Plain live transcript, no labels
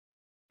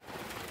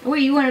What,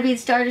 you want to be the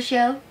star of the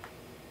show?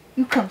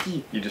 You come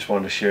here. You just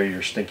wanted to share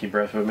your stinky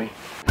breath with me?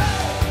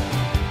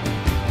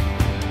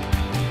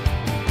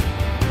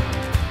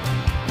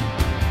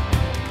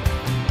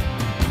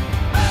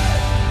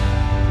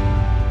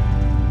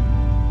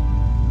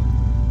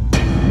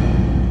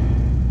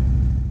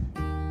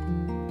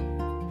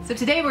 So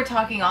today we're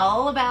talking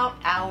all about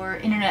our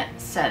internet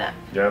setup.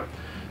 Yep.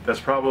 That's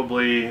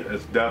definitely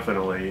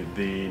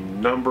the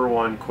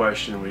 #1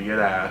 question we get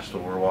asked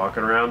when we're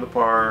walking around the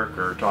park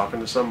or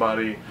talking to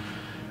somebody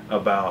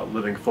about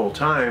living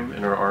full-time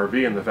in our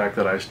RV, and the fact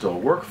that I still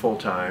work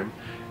full-time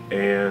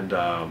and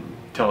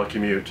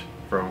telecommute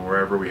from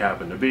wherever we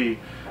happen to be.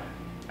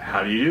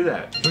 How do you do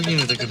that? Working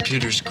with a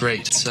computer's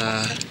great.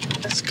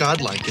 It's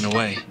godlike in a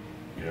way.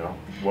 You know,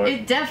 what?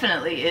 It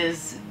definitely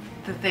is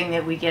the thing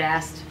that we get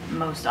asked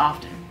most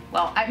often.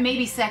 Well,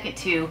 maybe second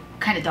to, what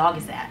kind of dog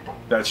is that?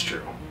 That's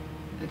true.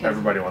 Because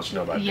everybody wants to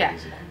know about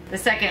Daisy.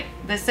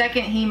 The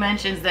second he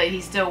mentions that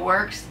he still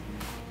works,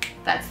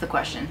 that's the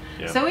question.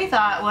 Yeah. So we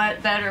thought,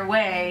 what better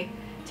way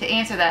to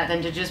answer that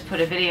than to just put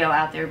a video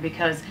out there,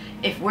 because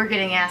if we're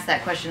getting asked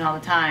that question all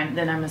the time,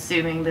 then I'm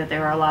assuming that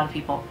there are a lot of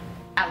people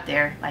out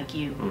there like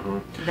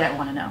you that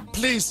want to know.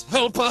 Please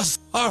help us.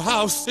 Our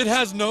house, it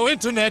has no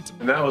internet.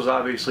 And that was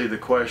obviously the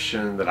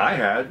question that I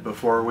had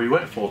before we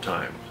went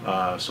full-time.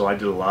 So I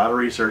did a lot of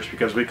research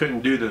because we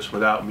couldn't do this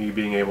without me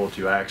being able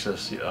to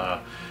access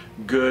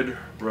good,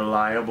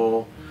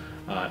 reliable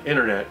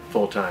internet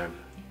full-time.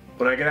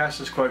 When I get asked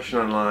this question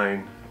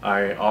online,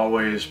 I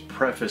always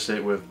preface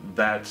it with,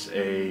 that's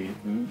a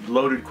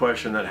loaded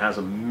question that has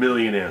a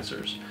million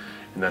answers.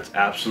 And that's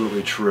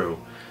absolutely true.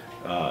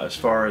 As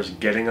far as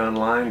getting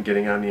online,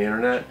 getting on the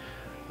internet,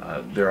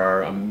 there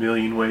are a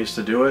million ways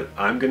to do it.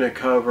 I'm going to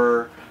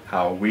cover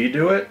how we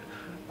do it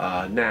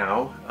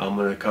now. I'm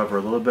going to cover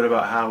a little bit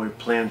about how we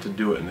plan to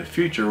do it in the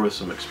future with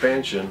some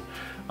expansion,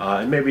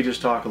 and maybe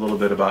just talk a little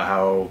bit about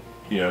how,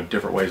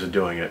 different ways of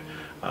doing it.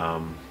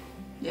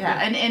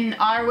 And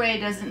our way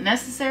doesn't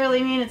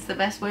necessarily mean it's the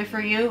best way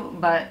for you,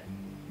 but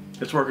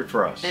it's working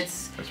for us.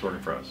 It's working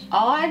for us.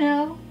 All I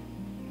know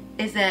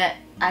is that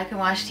I can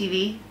watch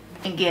TV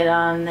and get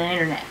on the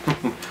internet.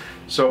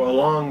 So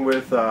along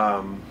with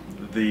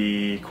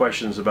the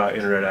questions about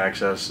internet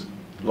access,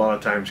 a lot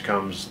of times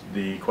comes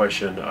the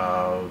question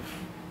of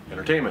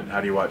entertainment. How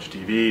do you watch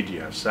TV? Do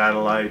you have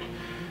satellite?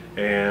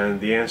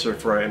 And the answer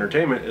for our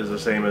entertainment is the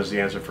same as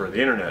the answer for the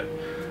internet.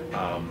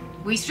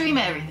 We stream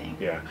everything.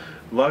 Yeah.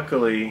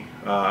 Luckily,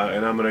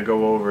 and I'm going to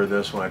go over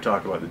this when I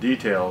talk about the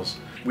details,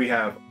 we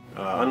have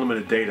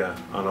unlimited data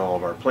on all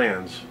of our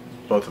plans,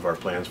 both of our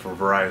plans, for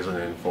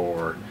Verizon and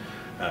for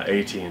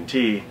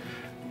AT&T.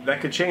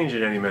 That could change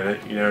at any minute.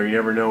 You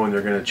never know when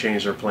they're going to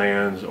change their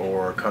plans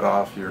or cut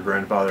off your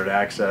grandfathered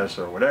access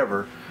or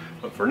whatever.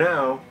 But for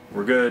now,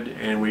 we're good,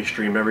 and we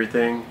stream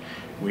everything.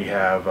 We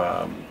have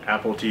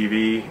Apple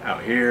TV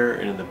out here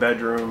and in the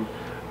bedroom,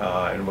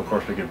 and of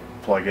course we can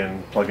plug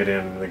it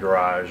in the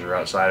garage or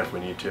outside if we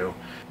need to.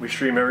 We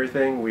stream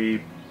everything.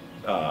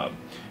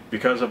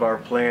 Because of our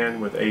plan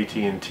with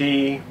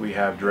AT&T, we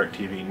have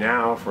DirecTV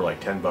Now for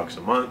like $10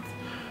 a month.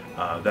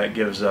 That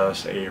gives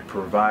us a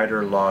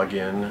provider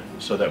login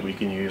so that we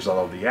can use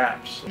all of the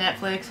apps.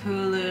 Netflix,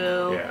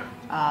 Hulu,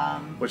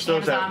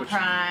 Amazon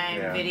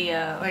Prime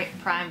Video,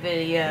 Prime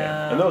Video.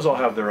 Yeah. And those all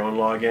have their own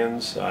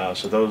logins.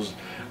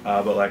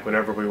 But like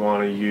whenever we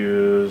want to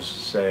use,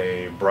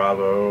 say,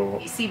 Bravo,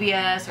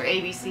 CBS or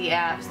ABC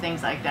apps,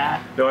 things like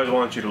that, they always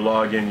want you to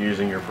log in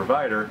using your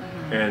provider.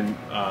 And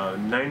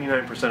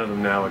 99% of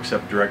them now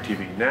accept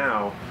DirecTV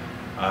Now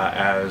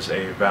as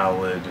a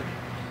valid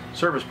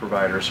service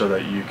provider so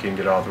that you can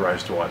get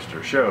authorized to watch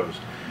their shows.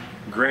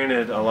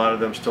 Granted, a lot of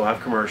them still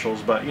have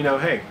commercials, but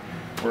hey,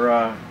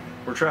 we're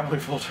traveling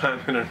full-time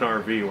in an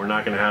RV. We're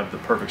not going to have the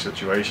perfect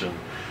situation.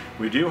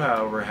 We do,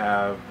 however,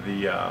 have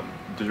the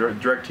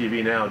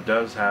DirecTV Now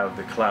does have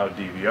the cloud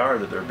DVR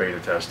that they're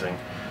beta testing,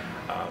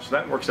 so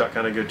that works out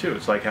kind of good too.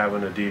 It's like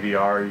having a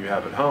DVR you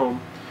have at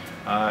home,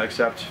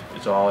 except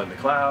it's all in the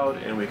cloud,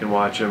 and we can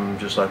watch them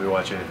just like we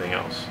watch anything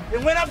else.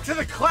 It went up to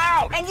the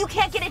cloud! And you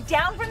can't get it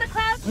down from the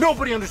cloud?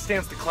 Nobody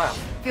understands the cloud.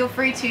 Feel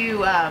free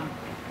to,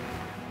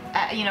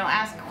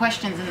 ask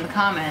questions in the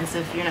comments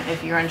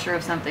if you're unsure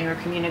of something, or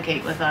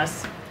communicate with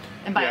us.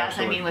 And by us,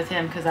 I mean with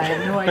him, because I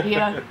have no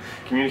idea.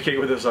 Communicate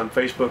with us on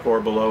Facebook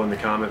or below in the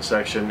comment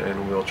section,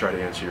 and we'll try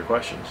to answer your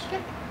questions. Okay.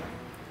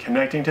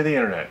 Connecting to the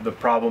internet. The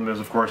problem is,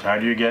 of course, how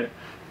do you get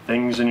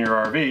things in your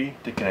RV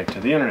to connect to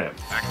the internet?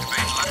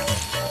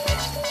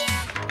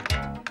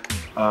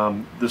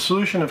 The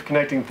solution of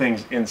connecting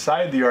things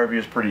inside the RV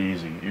is pretty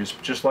easy.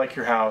 Just like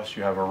your house,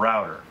 you have a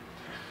router.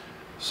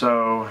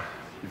 So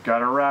you've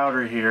got a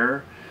router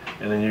here,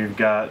 and then you've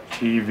got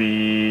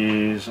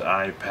TVs,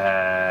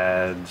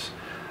 iPads,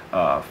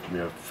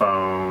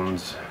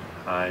 phones,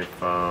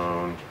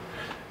 iPhone,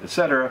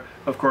 etc.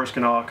 Of course,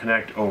 can all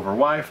connect over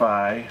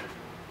Wi-Fi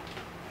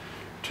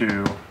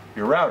to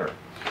your router.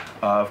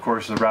 Of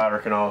course, the router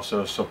can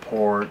also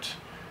support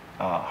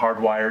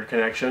hardwired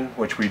connection,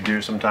 which we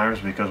do sometimes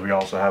because we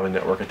also have a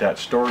network attached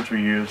storage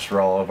we use for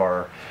all of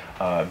our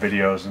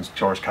videos and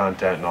source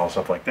content and all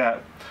stuff like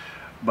that.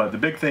 But the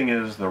big thing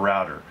is the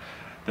router.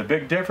 The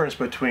big difference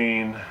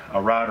between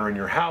a router in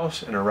your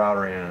house and a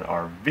router in an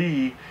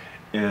RV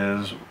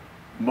is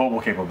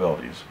mobile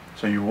capabilities.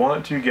 So you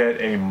want to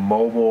get a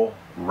mobile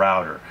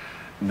router.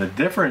 And the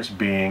difference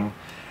being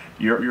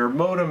your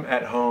modem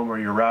at home or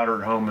your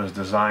router at home is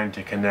designed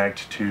to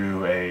connect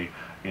to a,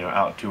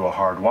 out to a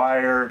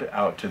hardwired,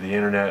 out to the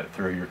internet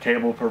through your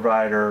cable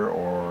provider,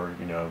 or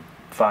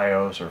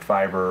Fios or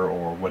fiber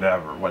or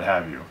whatever, what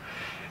have you.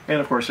 And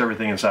of course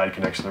everything inside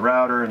connects to the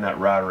router, and that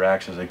router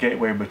acts as a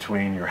gateway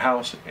between your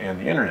house and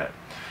the internet.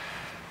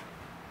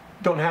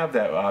 Don't have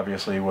that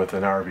obviously with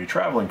an RV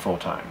traveling full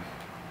time.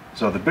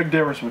 So the big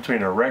difference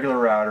between a regular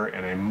router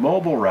and a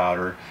mobile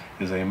router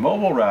is a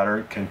mobile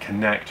router can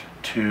connect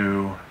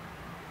to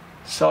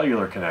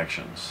cellular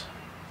connections.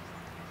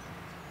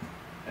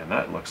 And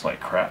that looks like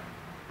crap.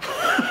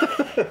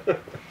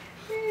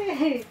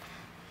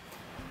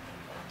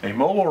 A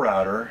mobile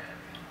router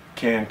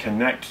can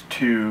connect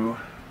to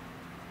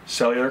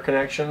cellular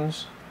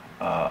connections,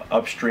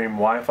 upstream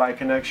Wi-Fi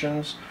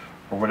connections,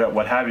 or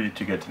what have you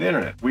to get to the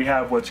internet. We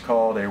have what's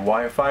called a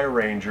Wi-Fi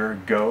Ranger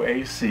Go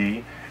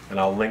AC, and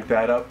I'll link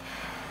that up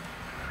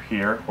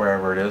here,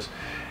 wherever it is.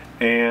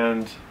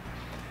 And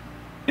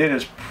it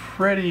is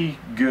pretty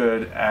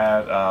good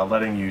at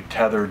letting you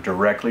tether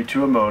directly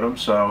to a modem.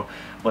 So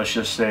let's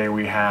just say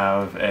we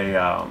have a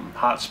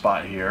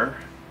hotspot here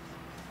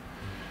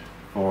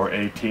for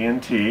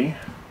AT&T.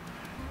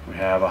 We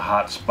have a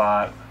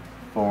hotspot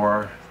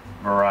for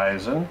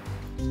Verizon.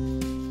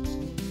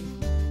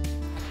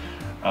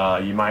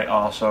 You might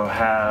also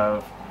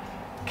have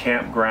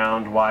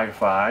campground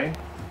Wi-Fi.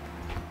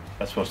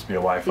 That's supposed to be a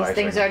Wi-Fi. These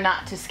things are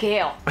not to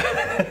scale,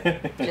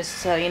 just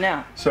so you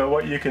know. So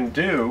what you can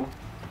do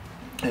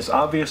is,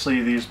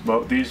 obviously these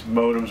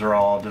modems are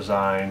all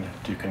designed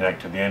to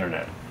connect to the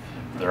internet.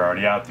 They're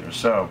already out there.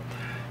 So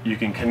you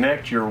can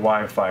connect your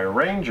Wi-Fi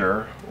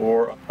Ranger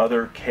or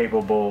other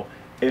capable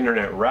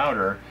internet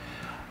router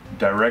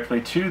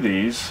directly to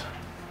these.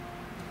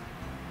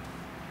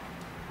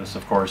 This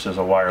of course is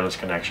a wireless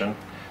connection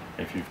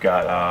if you've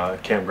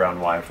got campground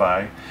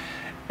Wi-Fi.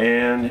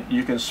 And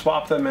you can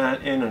swap them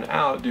in and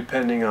out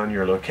depending on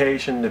your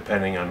location,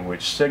 depending on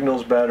which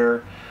signal's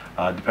better,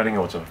 depending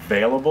on what's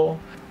available.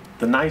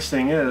 The nice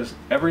thing is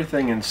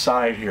everything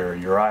inside here,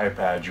 your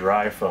iPads, your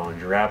iPhones,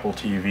 your Apple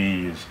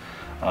TVs,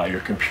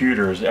 your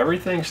computers,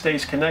 everything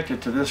stays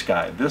connected to this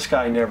guy. This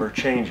guy never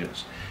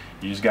changes.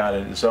 He's got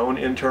its own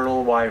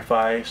internal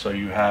Wi-Fi, so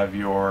you have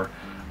your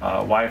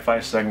Wi-Fi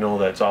signal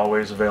that's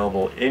always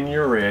available in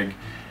your rig,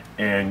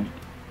 and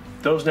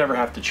those never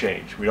have to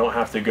change. We don't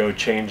have to go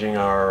changing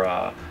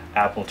our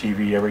Apple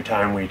TV every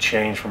time we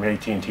change from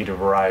AT&T to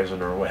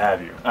Verizon or what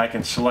have you. I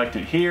can select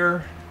it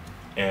here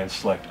and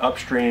select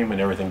upstream, and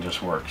everything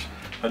just works.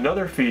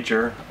 Another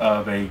feature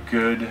of a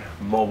good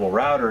mobile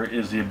router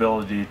is the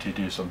ability to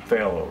do some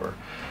failover.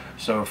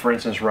 So for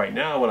instance, right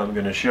now what I'm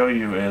going to show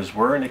you is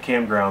we're in a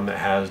campground that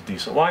has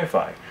decent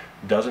Wi-Fi.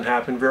 Doesn't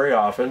happen very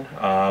often,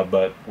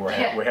 but we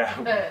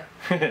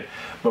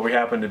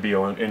happen to be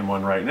in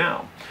one right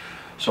now.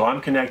 So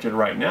I'm connected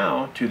right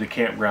now to the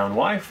campground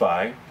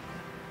Wi-Fi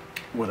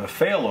with a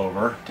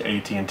failover to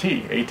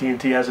AT&T.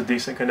 AT&T has a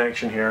decent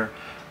connection here.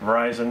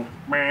 Verizon,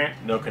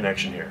 no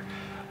connection here.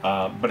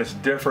 But it's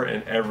different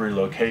in every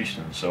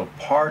location. So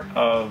part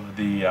of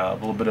the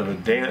little bit of a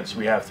dance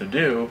we have to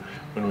do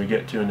when we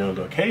get to a new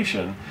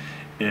location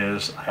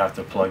is I have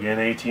to plug in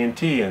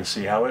AT&T and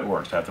see how it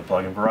works. I have to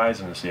plug in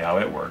Verizon and see how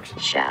it works.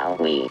 Shall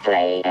we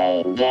play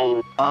a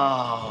game?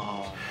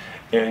 Oh.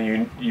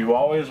 And you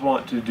always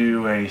want to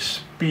do a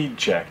speed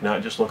check,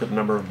 not just look at the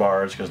number of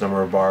bars, because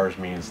number of bars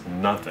means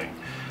nothing.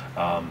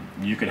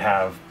 You could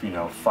have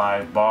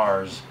 5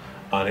 bars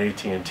on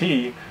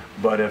AT&T,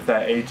 but if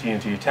that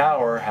AT&T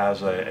tower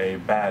has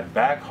a bad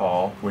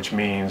backhaul, which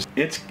means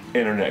its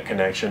internet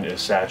connection is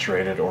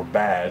saturated or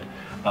bad,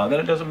 then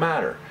it doesn't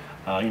matter.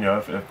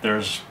 If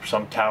there's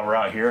some tower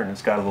out here and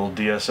it's got a little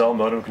DSL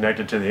modem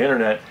connected to the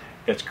internet,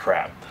 it's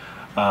crap.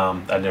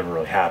 That never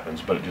really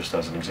happens, but just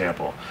as an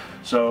example.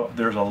 So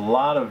there's a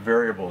lot of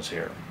variables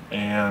here,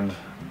 and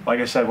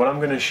like I said, what I'm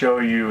going to show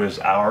you is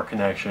our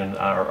connection,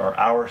 or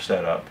our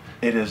setup.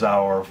 It is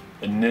our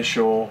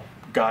initial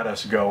got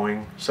us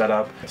going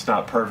setup. It's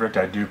not perfect.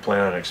 I do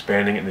plan on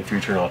expanding it in the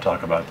future, and I'll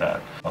talk about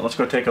that. Let's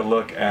go take a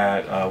look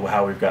at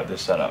how we've got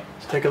this set up.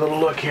 Let's take a little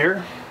look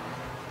here.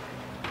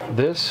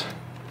 This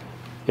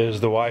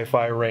is the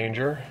Wi-Fi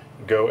Ranger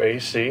Go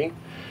AC.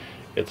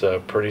 It's a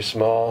pretty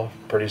small,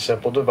 pretty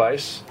simple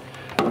device.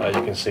 You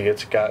can see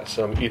it's got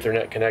some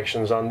Ethernet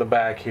connections on the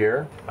back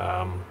here.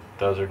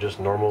 Those are just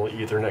normal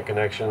Ethernet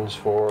connections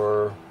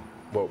for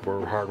what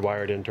we're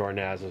hardwired into our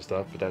NAS and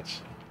stuff, but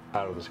that's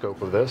out of the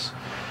scope of this.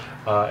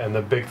 And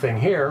the big thing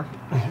here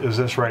is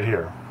this right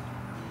here.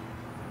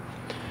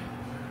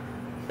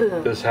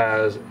 This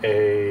has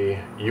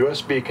a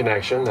USB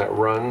connection that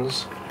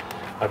runs.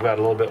 I've got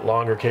a little bit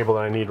longer cable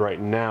than I need right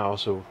now,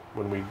 so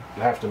when we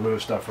have to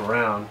move stuff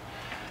around,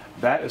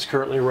 that is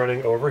currently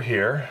running over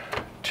here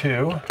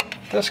to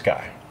this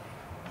guy.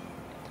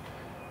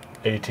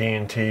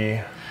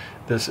 AT&T.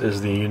 This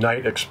is the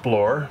Unite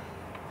Explorer,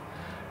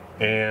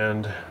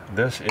 and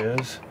this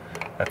is,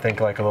 I think,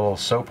 like a little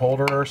soap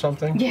holder or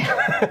something. Yeah.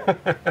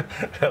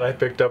 that I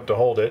picked up to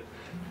hold it.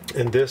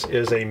 And this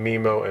is a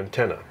MIMO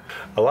antenna.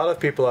 A lot of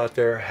people out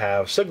there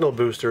have signal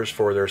boosters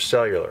for their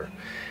cellular,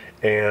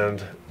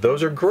 and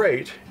those are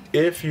great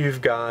if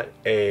you've got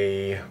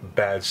a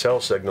bad cell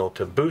signal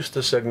to boost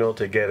the signal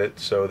to get it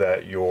so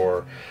that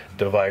your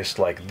device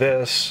like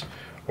this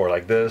or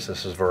like this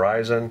is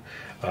Verizon,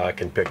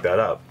 can pick that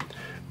up.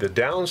 The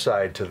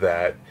downside to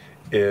that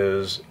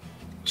is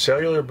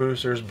cellular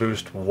boosters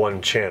boost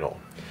one channel,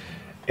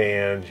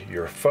 and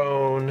your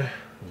phone,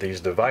 these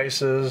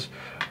devices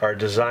are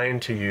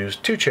designed to use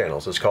two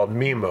channels. It's called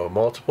MIMO,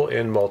 multiple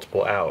in,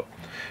 multiple out.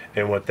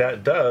 And what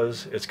that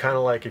does, it's kind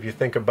of like if you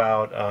think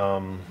about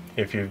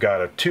if you've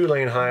got a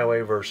 2-lane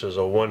highway versus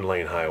a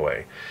 1-lane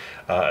highway.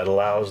 It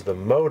allows the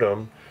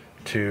modem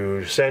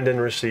to send and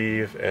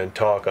receive and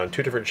talk on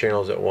two different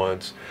channels at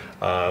once,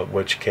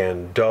 which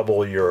can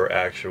double your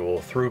actual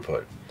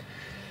throughput.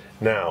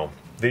 Now,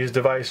 these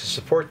devices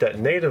support that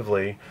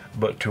natively,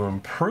 but to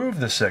improve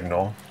the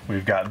signal,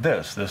 we've got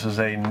this. This is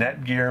a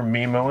Netgear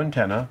MIMO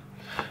antenna.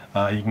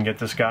 You can get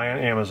this guy on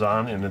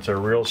Amazon, and it's a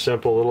real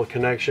simple little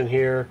connection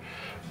here.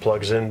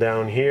 Plugs in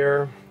down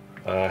here.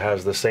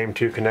 Has the same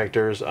two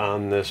connectors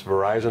on this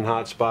Verizon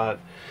hotspot.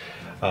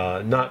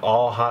 Not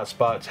all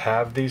hotspots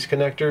have these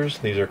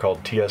connectors. These are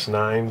called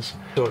TS9s.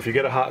 So if you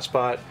get a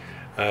hotspot,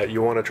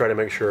 you want to try to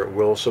make sure it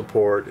will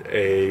support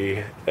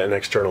an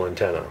external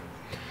antenna.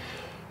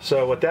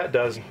 So what that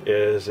does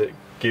is it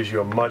gives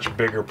you a much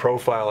bigger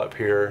profile up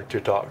here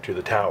to talk to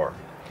the tower.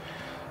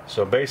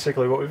 So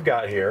basically what we've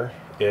got here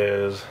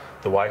is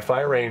the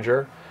Wi-Fi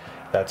Ranger.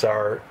 That's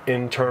our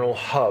internal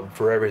hub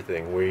for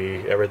everything.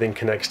 Everything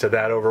connects to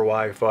that over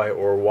Wi-Fi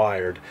or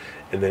wired,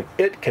 and then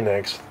it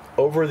connects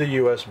over the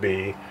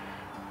USB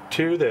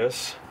to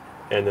this,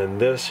 and then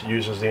this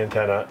uses the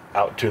antenna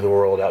out to the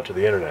world, out to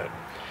the internet.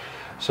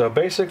 So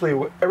basically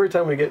every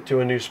time we get to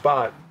a new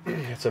spot,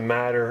 it's a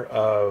matter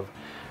of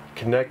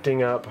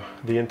connecting up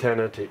the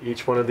antenna to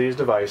each one of these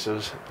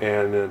devices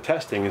and then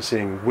testing and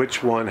seeing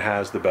which one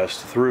has the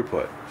best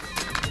throughput.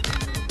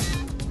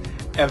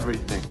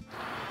 Everything.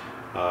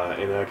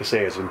 And like I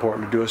say, it's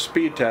important to do a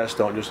speed test.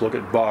 Don't just look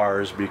at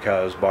bars,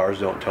 because bars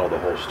don't tell the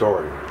whole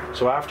story.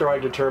 So after I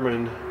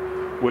determine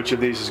which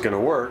of these is going to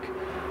work,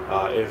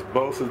 if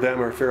both of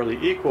them are fairly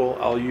equal,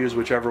 I'll use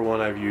whichever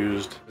one I've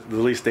used the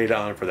least data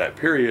on for that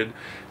period,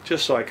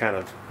 just so I kind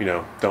of,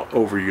 don't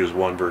overuse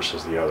one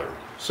versus the other.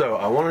 So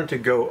I wanted to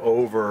go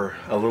over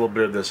a little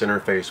bit of this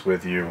interface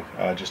with you,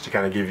 just to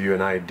kind of give you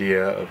an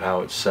idea of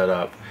how it's set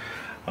up.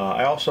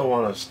 I also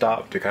want to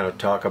stop to kind of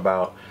talk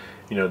about,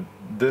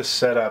 this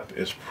setup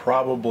is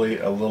probably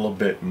a little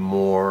bit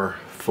more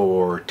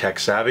for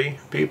tech-savvy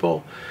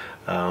people.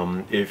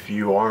 If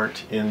you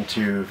aren't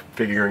into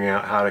figuring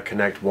out how to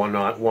connect one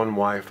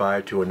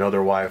Wi-Fi to another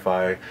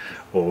Wi-Fi,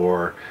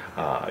 or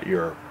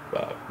your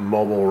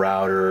mobile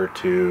router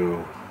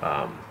to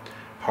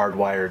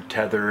hardwired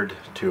tethered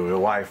to a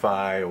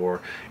Wi-Fi,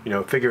 or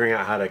figuring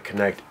out how to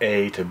connect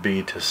A to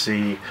B to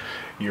C,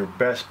 your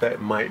best bet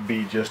might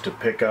be just to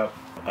pick up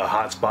a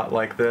hotspot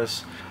like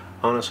this.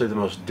 Honestly, the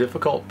most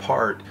difficult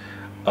part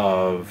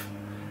of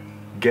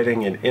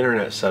getting an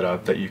internet set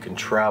up that you can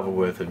travel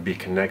with and be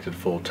connected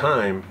full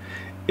time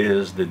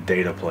is the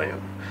data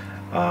plan.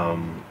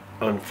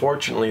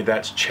 Unfortunately,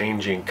 that's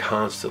changing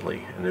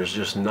constantly, and there's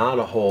just not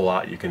a whole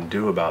lot you can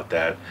do about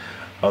that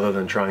other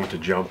than trying to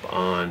jump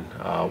on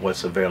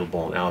what's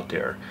available and out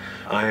there.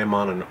 I am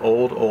on an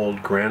old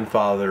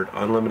grandfathered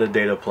unlimited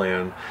data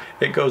plan.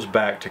 It goes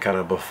back to kind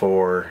of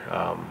before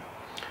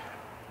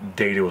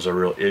data was a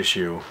real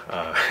issue,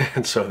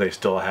 and so they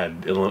still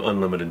had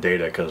unlimited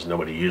data because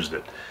nobody used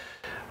it.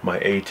 My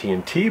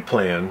AT&T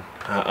plan,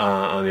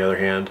 on the other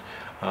hand,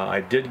 I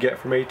did get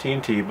from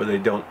AT&T, but they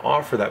don't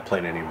offer that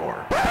plan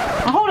anymore.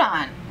 Hold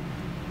on.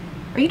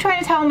 Are you trying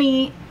to tell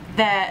me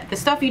that the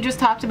stuff you just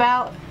talked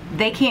about,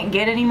 they can't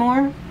get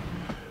anymore?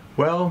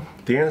 Well,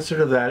 the answer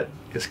to that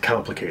is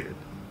complicated.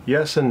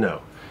 Yes and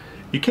no.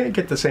 You can't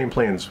get the same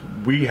plans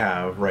we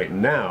have right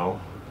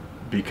now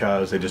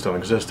because they just don't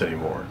exist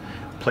anymore.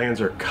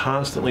 Plans are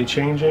constantly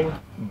changing,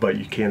 but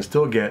you can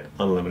still get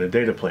unlimited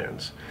data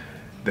plans.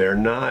 They're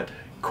not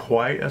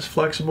quite as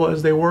flexible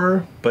as they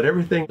were, but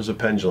everything is a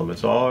pendulum.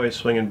 It's always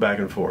swinging back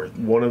and forth.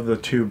 One of the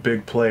two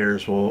big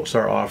players will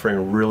start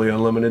offering really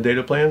unlimited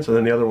data plans, and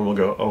then the other one will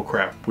go, oh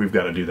crap, we've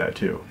got to do that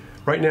too.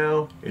 Right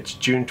now, it's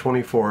June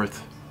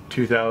 24th,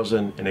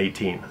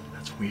 2018.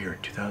 That's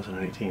weird,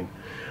 2018.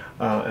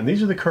 And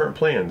these are the current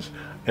plans.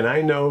 And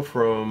I know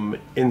from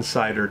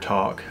insider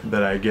talk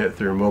that I get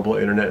through Mobile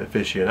Internet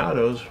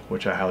Aficionados,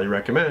 which I highly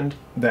recommend,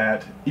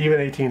 that even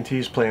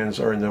AT&T's plans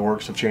are in the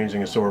works of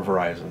changing, and so are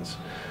Verizon's.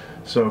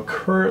 So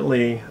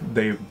currently,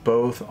 they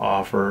both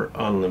offer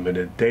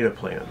unlimited data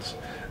plans.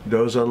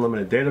 Those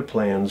unlimited data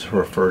plans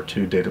refer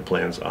to data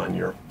plans on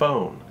your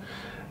phone.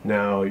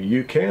 Now,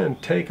 you can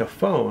take a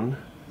phone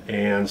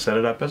and set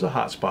it up as a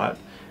hotspot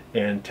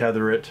and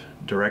tether it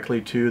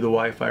directly to the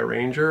Wi-Fi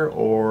Ranger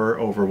or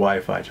over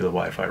Wi-Fi to the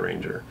Wi-Fi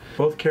Ranger.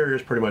 Both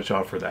carriers pretty much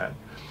offer that.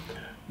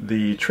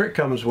 The trick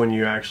comes when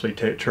you actually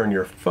turn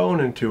your phone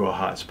into a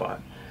hotspot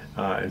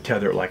and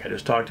tether it like I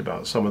just talked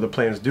about. Some of the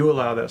plans do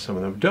allow that, some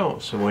of them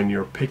don't. So when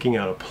you're picking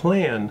out a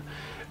plan,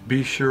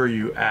 be sure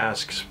you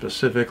ask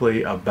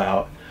specifically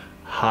about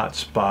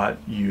hotspot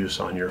use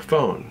on your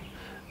phone.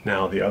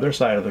 Now the other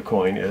side of the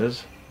coin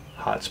is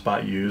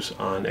hotspot use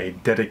on a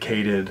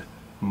dedicated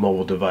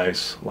mobile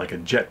device like a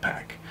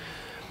jetpack.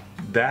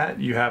 That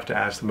you have to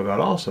ask them about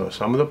also.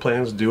 Some of the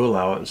plans do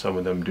allow it and some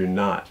of them do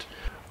not.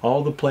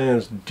 All the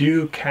plans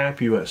do cap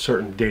you at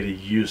certain data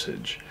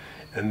usage,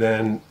 and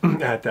then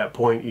at that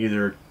point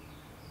either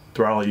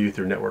throttle you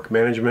through network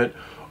management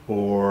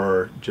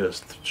or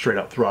just straight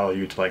up throttle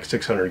you to like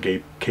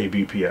 600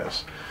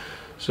 kbps.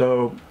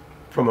 So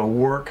from a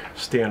work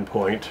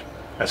standpoint,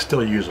 that's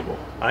still usable.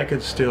 I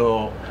could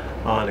still,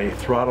 on a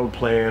throttled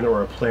plan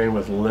or a plan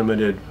with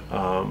limited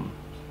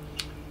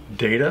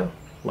data,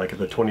 like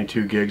the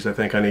 22 gigs I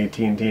think on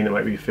AT&T, and it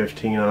might be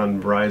 15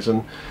 on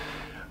Verizon,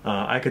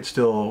 I could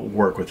still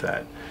work with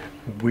that.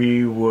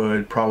 We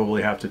would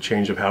probably have to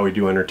change up how we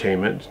do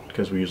entertainment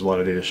because we use a lot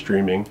of data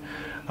streaming.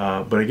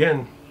 But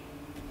again,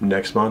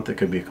 next month it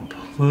could be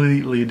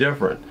completely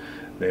different.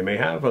 They may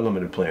have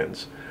unlimited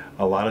plans.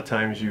 A lot of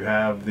times you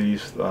have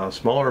these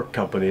smaller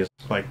companies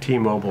like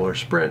T-Mobile or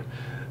Sprint.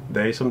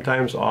 They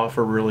sometimes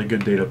offer really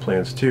good data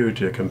plans too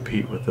to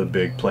compete with the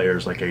big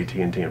players like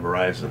AT&T and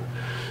Verizon.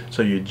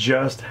 So you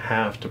just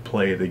have to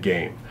play the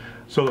game.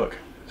 So look,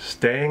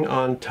 staying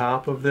on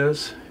top of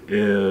this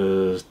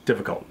is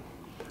difficult.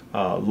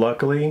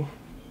 Luckily,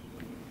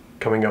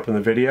 coming up in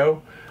the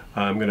video,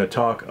 I'm going to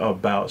talk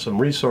about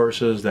some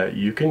resources that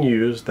you can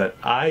use that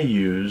I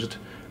used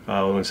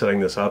when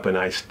setting this up, and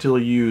I still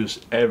use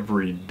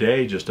every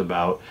day just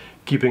about,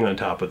 keeping on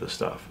top of this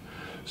stuff.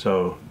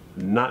 So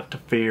not to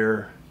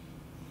fear,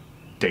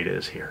 data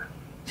is here.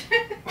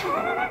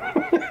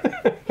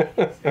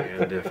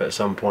 And if at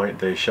some point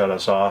they shut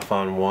us off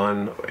on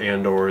one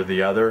and or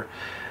the other,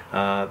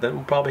 then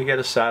we'll probably get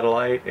a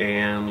satellite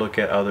and look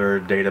at other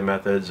data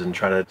methods and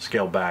try to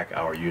scale back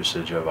our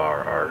usage of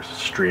our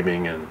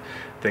streaming and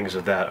things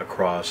of that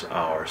across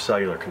our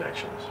cellular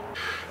connections.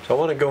 So I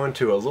want to go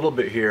into a little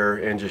bit here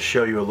and just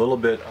show you a little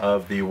bit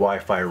of the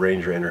Wi-Fi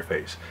Ranger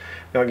interface.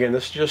 Now again,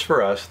 this is just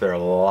for us. There are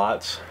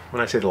lots,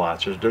 when I say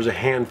lots, there's a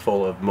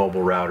handful of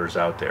mobile routers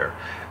out there.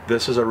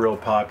 This is a real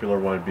popular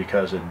one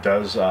because it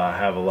does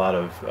have a lot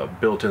of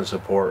built-in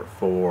support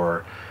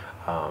for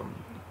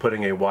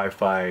putting a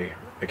Wi-Fi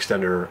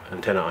extender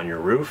antenna on your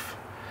roof.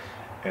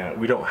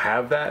 We don't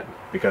have that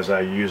because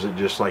I use it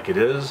just like it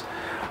is.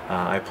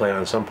 I plan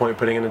on some point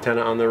putting an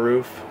antenna on the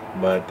roof,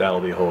 but that'll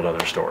be a whole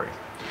other story.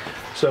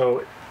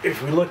 So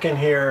if we look in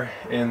here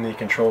in the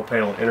control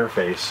panel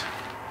interface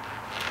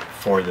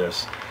for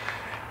this,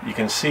 you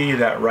can see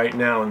that right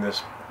now in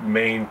this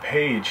main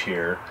page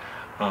here,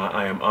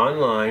 I am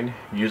online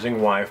using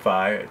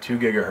Wi-Fi at 2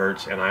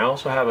 gigahertz, and I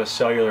also have a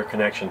cellular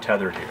connection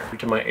tethered here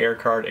to my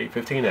AirCard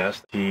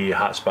 815S, the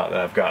hotspot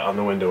that I've got on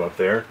the window up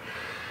there,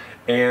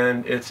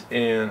 and it's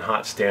in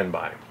hot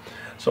standby.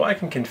 So I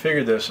can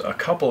configure this a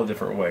couple of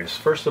different ways.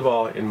 First of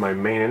all, in my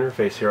main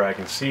interface here, I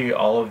can see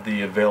all of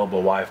the available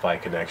Wi-Fi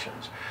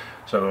connections.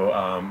 So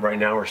right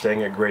now we're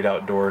staying at Great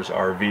Outdoors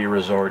RV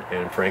Resort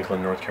in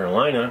Franklin, North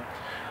Carolina,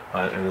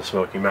 in the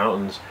Smoky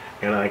Mountains,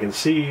 and I can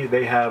see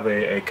they have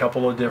a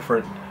couple of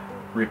different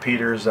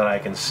repeaters that I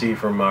can see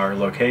from our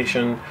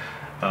location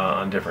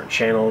on different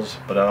channels,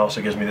 but it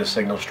also gives me the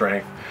signal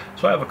strength.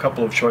 So I have a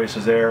couple of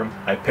choices there.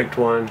 I picked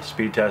one,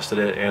 speed tested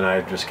it, and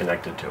I just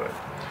connected to it.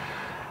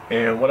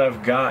 And what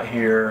I've got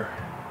here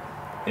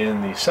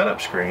in the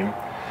setup screen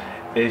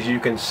is you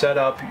can set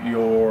up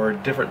your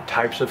different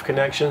types of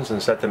connections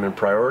and set them in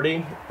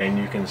priority, and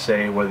you can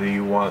say whether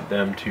you want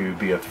them to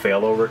be a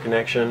failover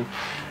connection.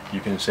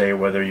 You can say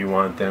whether you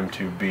want them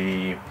to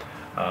be,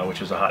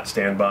 which is a hot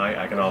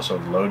standby. I can also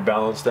load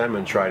balance them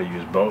and try to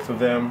use both of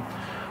them,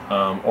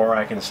 or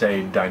I can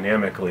say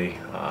dynamically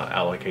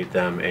allocate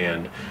them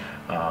and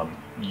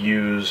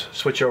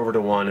switch over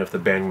to one if the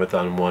bandwidth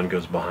on one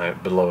goes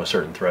below a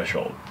certain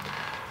threshold.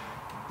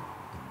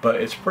 But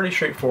it's pretty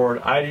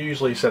straightforward. I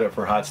usually set it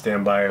for hot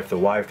standby. If the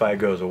Wi-Fi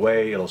goes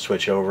away, it'll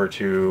switch over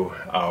to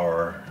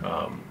our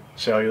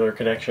cellular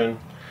connection.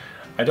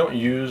 I don't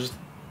use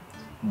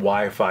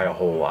Wi-Fi a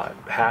whole lot.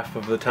 Half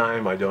of the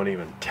time I don't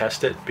even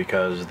test it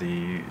because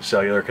the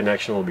cellular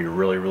connection will be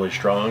really, really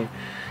strong.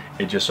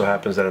 It just so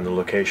happens that in the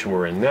location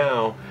we're in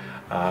now,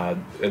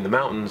 in the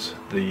mountains,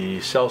 the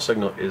cell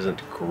signal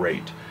isn't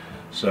great.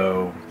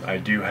 So I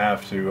do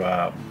have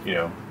to, you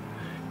know,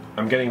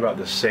 I'm getting about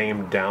the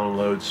same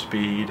download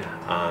speed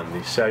on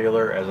the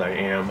cellular as I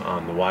am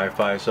on the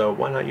Wi-Fi, so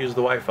why not use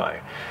the Wi-Fi?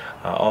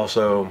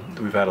 Also,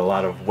 we've had a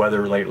lot of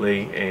weather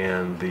lately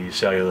and the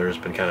cellular has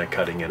been kind of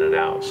cutting in and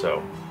out.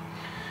 So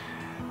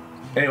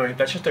anyway,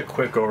 that's just a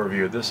quick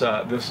overview. This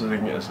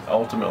is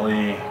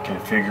ultimately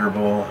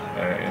configurable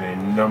in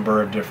a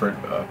number of different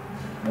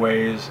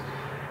ways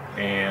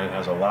and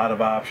has a lot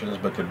of options,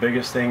 but the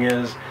biggest thing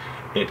is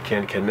It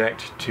can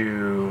connect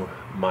to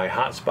my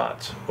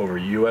hotspots over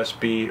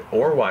USB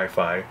or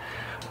Wi-Fi,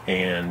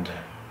 and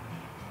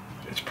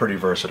it's pretty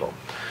versatile.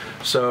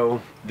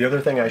 So the other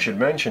thing I should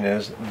mention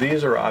is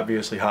these are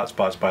obviously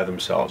hotspots by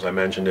themselves. I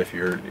mentioned if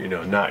you're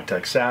not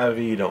tech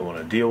savvy, you don't want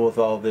to deal with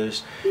all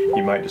this,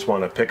 you might just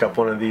want to pick up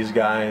one of these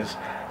guys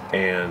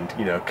and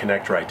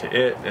connect right to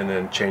it, and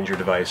then change your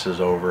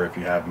devices over if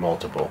you have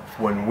multiple.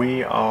 When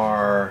we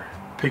are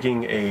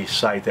picking a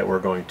site that we're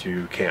going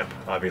to camp,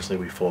 obviously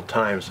we full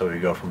time, so we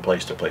go from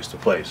place to place to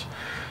place.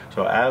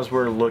 So as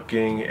we're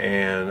looking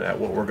at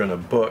what we're going to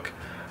book,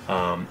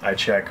 I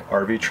check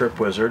RV Trip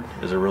Wizard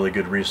is a really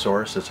good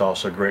resource. It's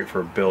also great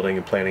for building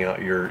and planning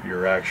out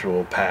your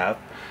actual path,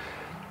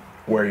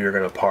 where you're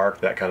going to park,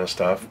 that kind of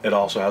stuff. It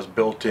also has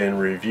built-in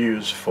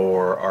reviews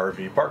for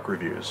RV park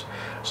reviews.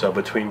 So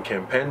between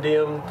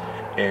Campendium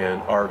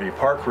and RV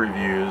park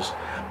reviews,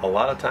 a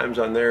lot of times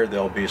on there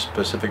there'll be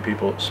specific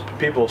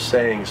people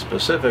saying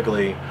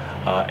specifically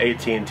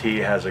AT&T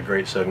has a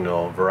great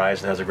signal,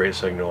 Verizon has a great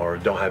signal, or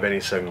don't have any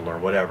signal, or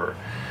whatever.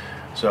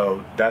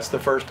 So that's the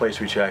first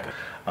place we check.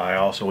 I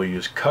also will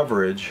use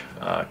Coverage,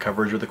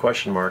 Coverage with a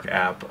question mark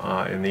app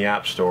in the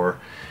App Store,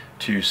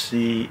 to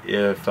see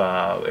if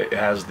it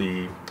has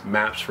the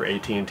maps for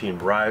AT&T and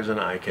Verizon.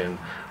 I can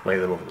lay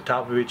them over the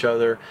top of each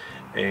other,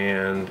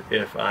 and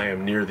if I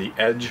am near the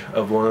edge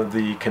of one of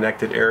the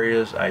connected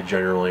areas, I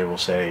generally will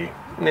say,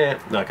 nah,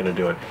 not going to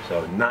do it.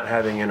 So not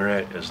having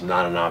internet is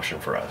not an option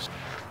for us.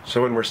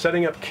 So when we're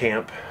setting up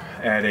camp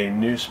at a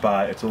new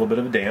spot, it's a little bit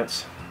of a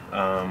dance.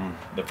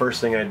 The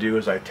first thing I do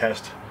is I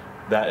test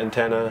that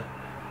antenna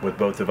with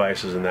both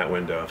devices in that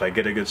window. If I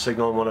get a good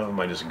signal on one of them,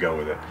 I just go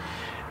with it.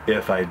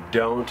 If I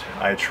don't,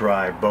 I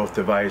try both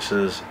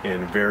devices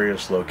in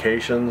various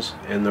locations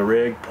in the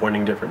rig,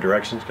 pointing different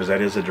directions, because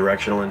that is a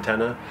directional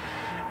antenna.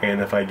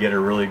 And if I get a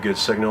really good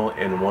signal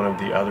in one of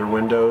the other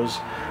windows,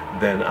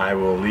 then I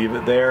will leave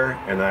it there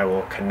and I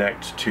will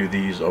connect to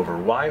these over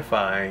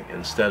Wi-Fi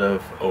instead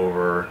of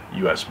over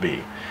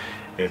USB.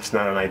 It's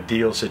not an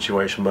ideal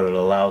situation, but it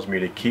allows me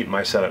to keep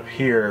my setup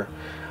here,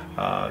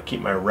 keep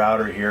my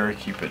router here,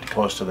 keep it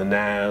close to the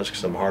NAS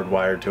because I'm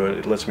hardwired to it.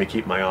 It lets me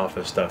keep my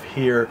office stuff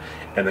here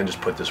and then just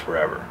put this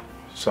wherever.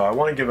 So I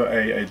want to give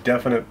a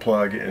definite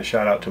plug and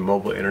shout out to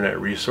Mobile Internet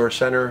Resource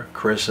Center.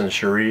 Chris and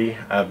Cherie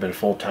have been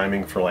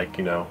full-timing for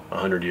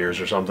 100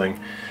 years or something,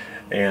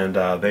 and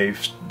they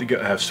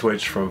have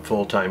switched from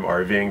full-time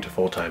RVing to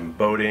full-time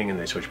boating, and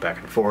they switch back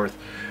and forth.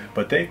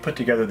 But they put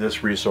together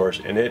this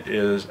resource, and it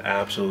is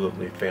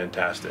absolutely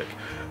fantastic.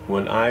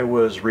 When I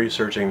was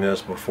researching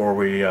this before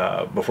we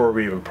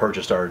even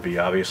purchased RV,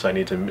 obviously I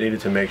needed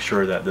to make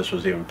sure that this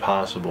was even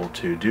possible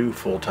to do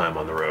full-time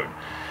on the road.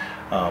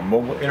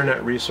 Mobile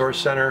Internet Resource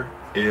Center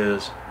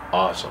is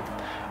awesome.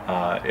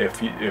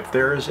 If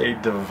there is a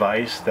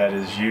device that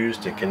is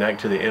used to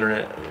connect to the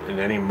internet in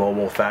any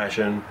mobile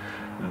fashion,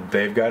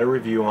 they've got a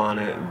review on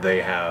it.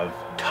 They have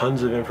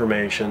tons of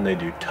information, they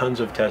do tons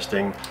of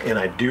testing, and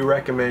I do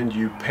recommend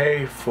you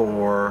pay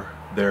for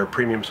their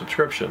premium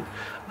subscription.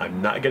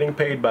 I'm not getting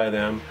paid by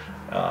them.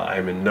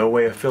 I'm in no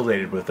way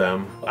affiliated with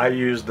them. I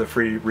used the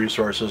free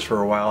resources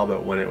for a while,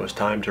 but when it was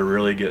time to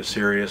really get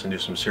serious and do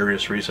some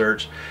serious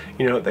research,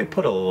 they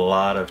put a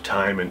lot of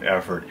time and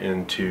effort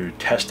into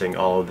testing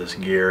all of this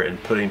gear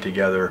and putting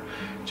together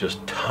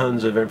just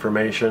tons of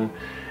information.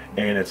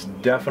 And it's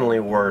definitely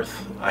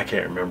worth, I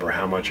can't remember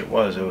how much it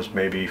was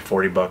maybe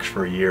 40 bucks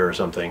for a year or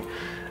something.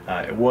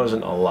 It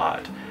wasn't a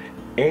lot.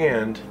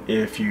 And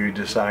if you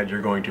decide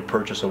you're going to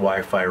purchase a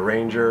Wi-Fi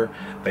Ranger,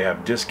 they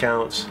have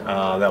discounts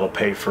that'll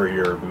pay for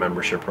your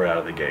membership right out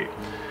of the gate.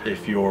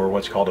 If you're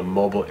what's called a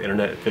mobile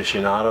internet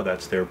aficionado,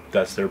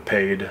 that's their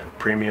paid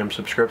premium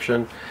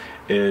subscription,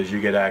 is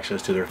you get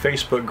access to their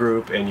Facebook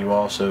group, and you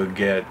also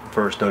get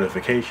first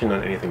notification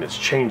on anything that's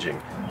changing.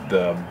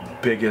 The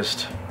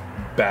biggest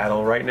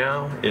battle right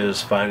now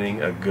is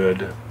finding a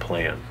good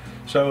plan.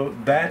 So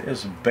that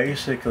is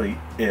basically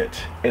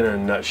it in a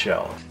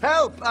nutshell.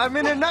 Help! I'm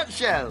in a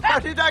nutshell! How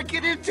did I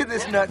get into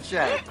this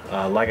nutshell?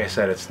 Like I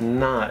said, it's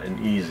not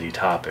an easy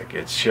topic.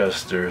 It's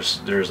just there's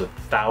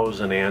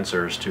 1,000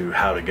 answers to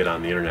how to get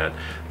on the internet.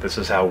 This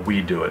is how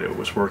we do it. It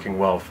was working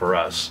well for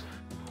us.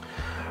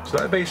 So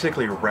that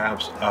basically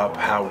wraps up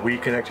how we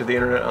connect to the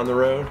internet on the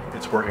road.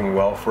 It's working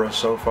well for us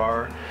so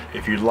far.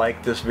 If you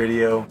like this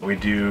video, we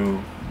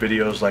do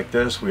videos like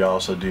this. We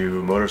also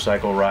do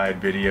motorcycle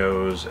ride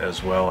videos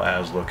as well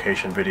as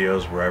location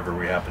videos wherever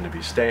we happen to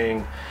be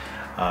staying.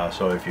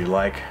 So if you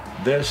like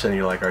this and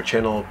you like our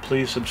channel,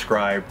 please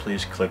subscribe,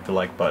 please click the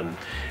like button.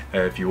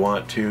 If you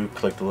want to,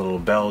 click the little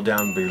bell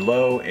down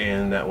below,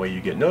 and that way you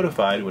get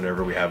notified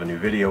whenever we have a new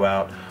video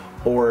out.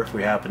 Or if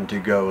we happen to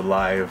go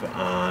live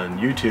on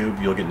YouTube,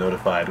 you'll get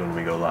notified when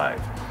we go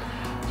live.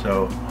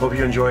 So, hope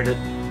you enjoyed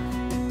it.